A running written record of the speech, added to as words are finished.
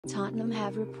Tottenham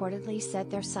have reportedly set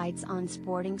their sights on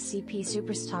Sporting CP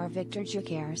superstar Victor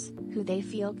Gyökeres, who they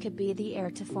feel could be the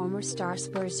heir to former star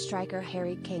Spurs striker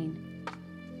Harry Kane.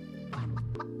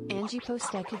 Ange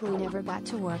Postecoglou never got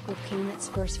to work with Kane at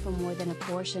Spurs for more than a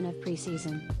portion of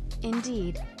pre-season.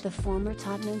 Indeed, the former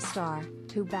Tottenham star,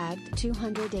 who bagged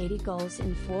 280 goals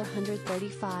in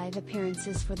 435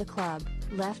 appearances for the club,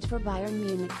 left for Bayern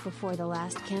Munich before the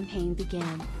last campaign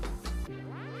began.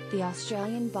 The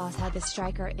Australian boss had the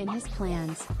striker in his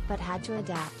plans, but had to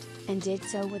adapt, and did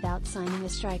so without signing a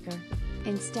striker.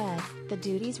 Instead, the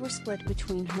duties were split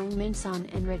between Heung-min Son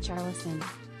and Richarlison.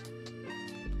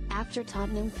 After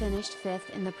Tottenham finished 5th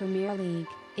in the Premier League,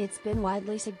 it's been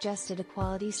widely suggested a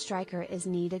quality striker is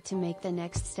needed to make the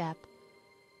next step.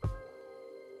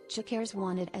 Gyökeres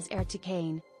wanted as heir to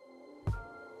Kane.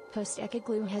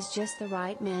 Postecoglou has just the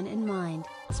right man in mind,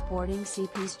 Sporting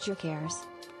CP's Gyökeres.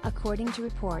 According to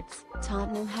reports,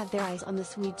 Tottenham have their eyes on the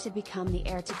Swede to become the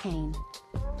heir to Kane.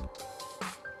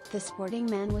 The Sporting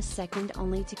man was second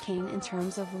only to Kane in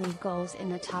terms of league goals in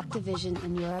the top division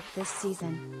in Europe this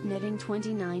season, netting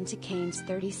 29 to Kane's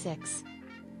 36.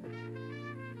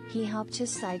 He helped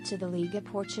his side to the Liga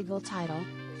Portugal title,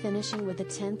 finishing with a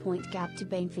 10-point gap to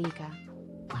Benfica.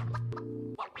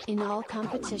 In all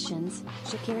competitions,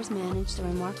 Gyökeres managed a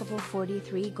remarkable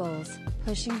 43 goals,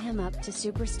 pushing him up to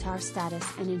superstar status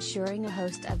and ensuring a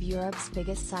host of Europe's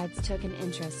biggest sides took an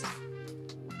interest.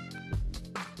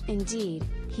 Indeed,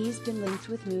 he's been linked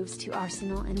with moves to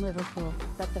Arsenal and Liverpool,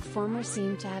 but the former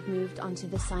seem to have moved on to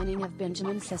the signing of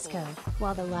Benjamin Sesko,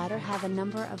 while the latter have a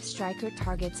number of striker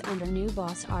targets under new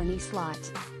boss Arne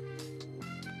Slot.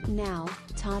 Now,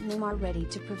 Tottenham are ready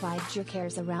to provide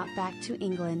Gyökeres a route back to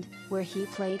England, where he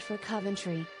played for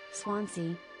Coventry,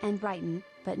 Swansea, and Brighton,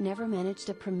 but never managed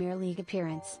a Premier League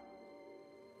appearance.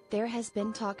 There has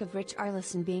been talk of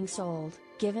Richarlison being sold,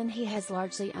 given he has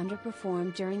largely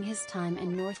underperformed during his time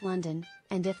in North London,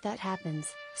 and if that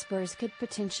happens, Spurs could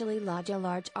potentially lodge a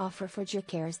large offer for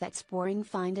Gyökeres that Sporting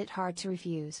find it hard to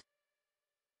refuse.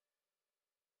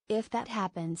 If that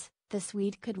happens, the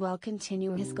Swede could well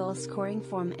continue his goal-scoring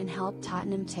form and help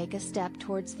Tottenham take a step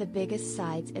towards the biggest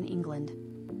sides in England.